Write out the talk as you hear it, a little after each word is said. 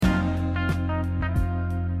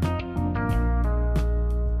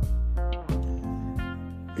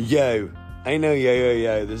Yo, ain't no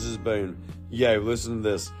yo, this is Boone. Yo, listen to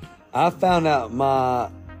this. I found out my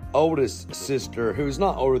oldest sister, who's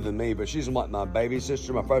not older than me, but she's like my baby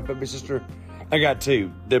sister, my first baby sister. I got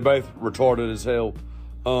two. They're both retarded as hell.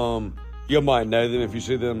 You might know them if you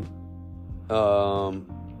see them. I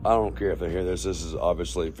don't care if they hear this. This is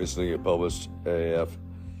obviously fixing to get published AF.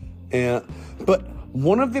 But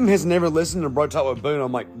one of them has never listened to Bro Talk with Boone.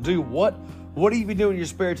 I'm like, dude, what do you be doing in your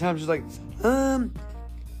spare time? She's like,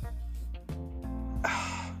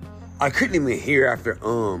 I couldn't even hear after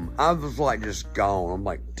I was like just gone. I'm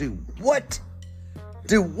like, dude, what?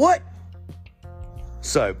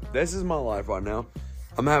 So this is my life right now.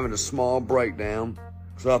 I'm having a small breakdown.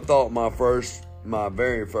 So I thought my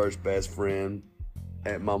very first best friend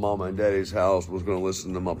at my mama and daddy's house was going to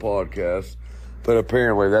listen to my podcast. But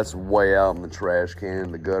apparently that's way out in the trash can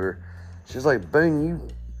in the gutter. She's like, Boone, you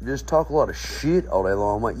just talk a lot of shit all day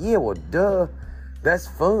long. I'm like, yeah, well, duh. That's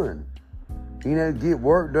fun. You know, get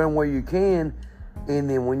work done where you can. And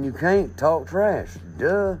then when you can't, talk trash.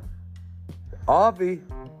 Duh. Avi,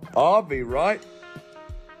 right?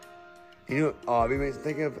 You know what Avi makes me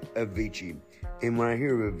think of? Avicii. And when I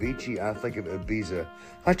hear of Avicii, I think of Ibiza.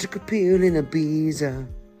 I took a pill in Ibiza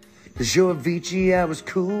to show Avicii I was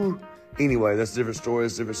cool. Anyway, that's a different story.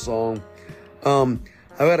 It's a different song. I've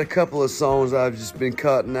got a couple of songs I've just been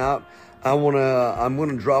cutting out. I'm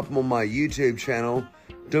gonna drop them on my YouTube channel.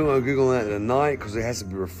 Don't go Googling that tonight because it has to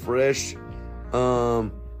be refreshed. I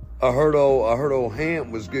heard old Hamp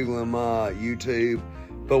was Googling my YouTube,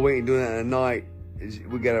 but we ain't doing that tonight.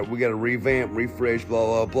 We gotta revamp, refresh, blah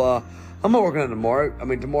blah blah. I'm not working on tomorrow. I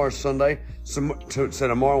mean, tomorrow's Sunday. So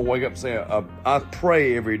tomorrow I'll wake up and say, I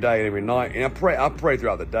pray every day and every night. And I pray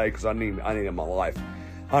throughout the day because I need it in my life.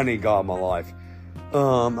 I need God in my life.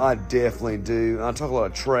 I definitely do. I talk a lot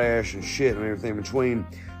of trash and shit and everything in between.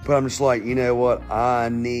 But I'm just like, you know what? I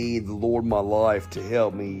need the Lord in my life to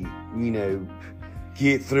help me,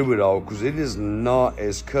 get through it all. Because it is not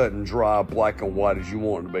as cut and dry, black and white as you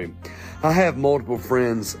want it to be. I have multiple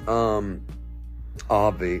friends.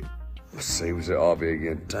 Avi. Let's see, was it Avi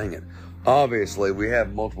again? Dang it. Obviously, we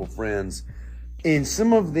have multiple friends. And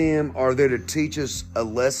some of them are there to teach us a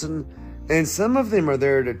lesson. And some of them are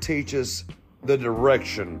there to teach us the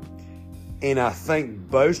direction. And I think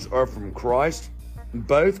both are from Christ.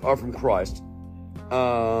 Both are from Christ.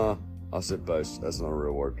 I said both. That's not a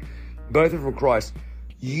real word. Both are from Christ.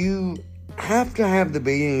 You have to have the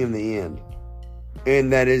beginning and the end.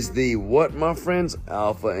 And that is the what, my friends?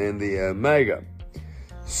 Alpha and the Omega.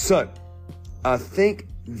 So, I think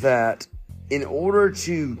that in order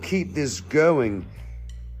to keep this going,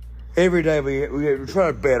 every day we try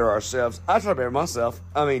to better ourselves. I try to better myself.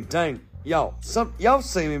 I mean, dang, y'all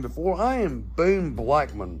seen me before. I am Boone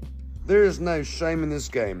Blackman. There is no shame in this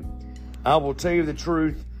game. I will tell you the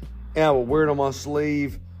truth, and I will wear it on my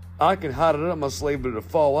sleeve. I can hide it up my sleeve, but it'll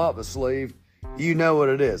fall out the sleeve. You know what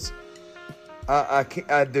it is. I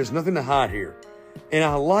can't. There's nothing to hide here, and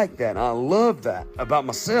I like that. I love that about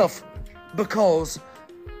myself because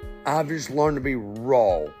I've just learned to be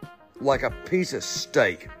raw, like a piece of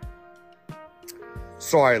steak.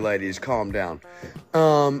 Sorry, ladies, calm down.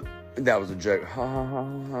 That was a joke. Ha ha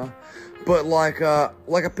ha ha. But like a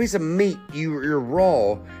piece of meat, you're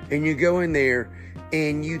raw, and you go in there,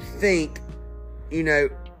 and you think,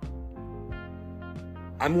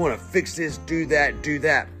 I'm gonna fix this, do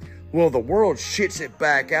that. Well, the world shits it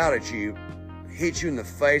back out at you, hits you in the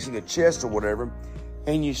face, in the chest, or whatever,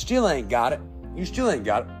 and you still ain't got it.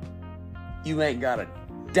 You ain't got a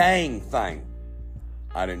dang thing.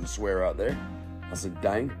 I didn't swear out there. I said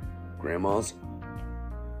dang. Grandma's.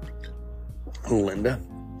 Linda.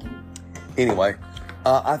 Anyway,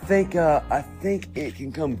 I think it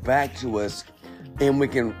can come back to us, and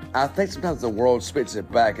I think sometimes the world spits it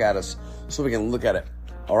back at us so we can look at it.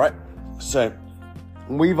 All right? So,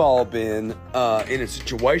 we've all been in a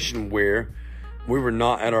situation where we were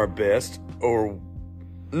not at our best, or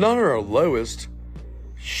not at our lowest,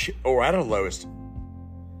 or at our lowest,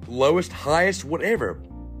 highest, whatever.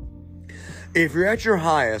 If you're at your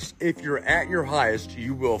highest,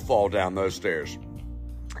 you will fall down those stairs.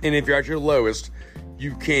 And if you're at your lowest,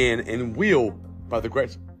 you can and will, by the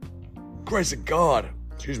grace of God,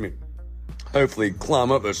 hopefully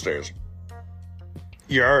climb up those stairs.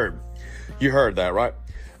 You heard that, right?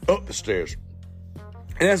 Up the stairs.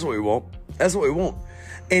 And that's what we want.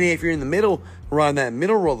 And if you're in the middle, riding that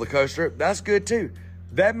middle roller coaster, that's good too.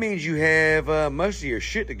 That means you have most of your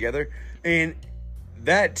shit together, and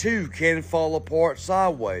that too can fall apart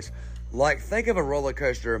sideways. Like, think of a roller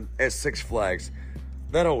coaster at Six Flags.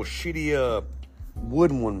 That old shitty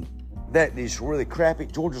wooden one. That is really crappy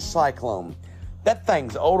Georgia Cyclone. That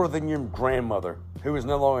thing's older than your grandmother, who is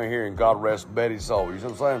no longer here, and God rest Betty's soul. You know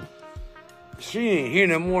what I'm saying? She ain't here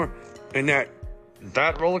no more. And that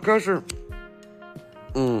roller coaster,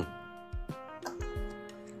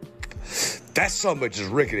 that son of a bitch is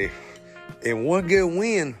rickety. And one good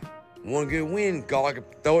wind, God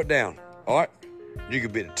could throw it down. All right? You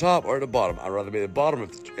could be at the top or at the bottom. I'd rather be at the bottom.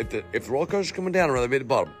 If the roller coaster's coming down, I'd rather be at the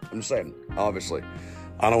bottom. I'm just saying, obviously.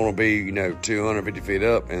 I don't want to be, 250 feet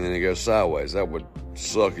up and then it goes sideways. That would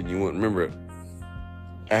suck and you wouldn't remember it.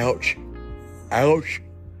 Ouch. Ouch.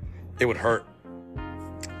 It would hurt.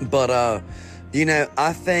 But, I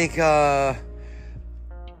think at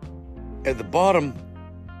the bottom,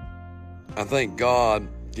 I think God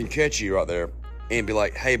can catch you right there and be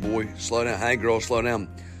like, hey, boy, slow down. Hey, girl, slow down.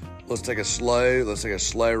 Let's take a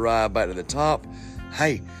slow ride back to the top.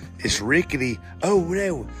 Hey, it's rickety. Oh,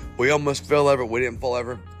 no. We almost fell over. We didn't fall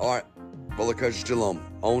over. All right. Roller coaster's still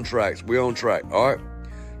on tracks. We're on track. All right.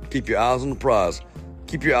 Keep your eyes on the prize.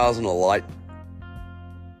 Keep your eyes on the light.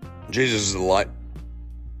 Jesus is the light.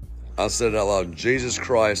 I said it out loud. Jesus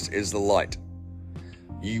Christ is the light.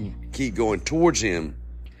 You keep going towards him,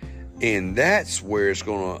 and that's where it's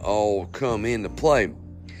going to all come into play.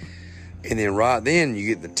 And then right then, you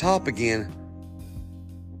get the top again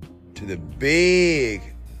to the big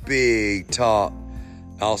top.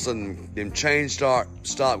 All of a sudden, them chains stop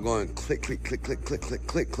going click, click, click, click, click, click,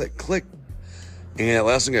 click, click, click. And that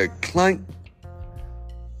last one go clank.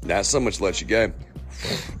 That's so much lets you go.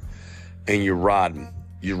 And you're riding.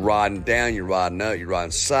 You're riding down, you're riding up, you're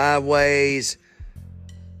riding sideways.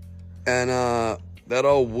 And that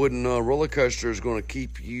old wooden roller coaster is going to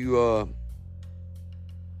keep you,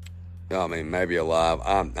 maybe alive.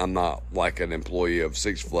 I'm not like an employee of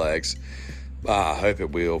Six Flags. I hope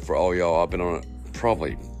it will for all y'all. I've been on it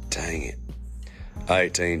probably, dang it,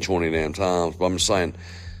 18, 20 damn times. But I'm just saying,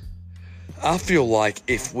 I feel like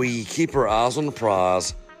if we keep our eyes on the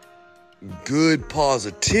prize, good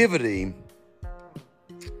positivity,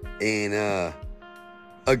 and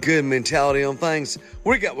a good mentality on things,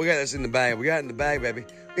 we got this in the bag. We got it in the bag, baby.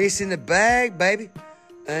 It's in the bag, baby.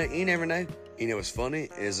 You never know. What's funny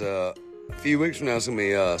is a few weeks from now it's gonna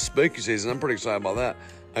be spooky season. I'm pretty excited about that.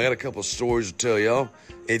 I got a couple of stories to tell y'all.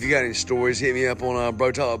 If you got any stories, hit me up on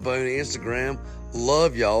Bro Talk Boone Instagram.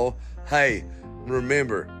 Love y'all. Hey,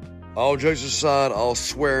 remember, all jokes aside, all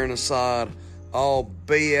swearing aside, all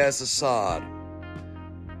BS aside,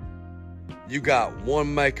 you got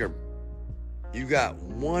one maker. You got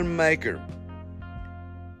one maker.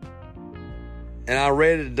 And I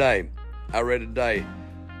read it today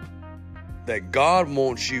that God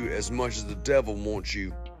wants you as much as the devil wants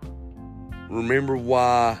you. Remember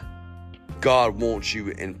why God wants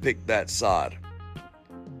you and pick that side.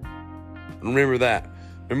 Remember that.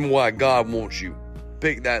 Remember why God wants you.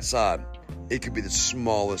 Pick that side. It could be the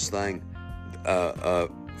smallest thing.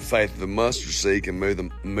 Faith of a mustard seed can move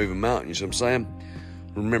a mountain. You see what I'm saying?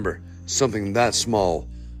 Remember, something that small,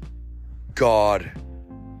 God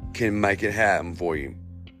can make it happen for you.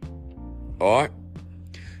 All right?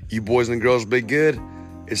 You boys and girls be good.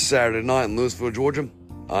 It's Saturday night in Louisville, Georgia.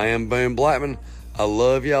 I am Boone Blackman. I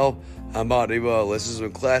love y'all. I'm about to listen to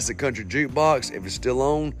some classic country jukebox if it's still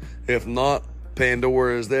on. If not,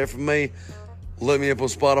 Pandora is there for me. Look me up on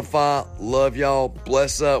Spotify. Love y'all.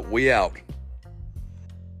 Bless up. We out.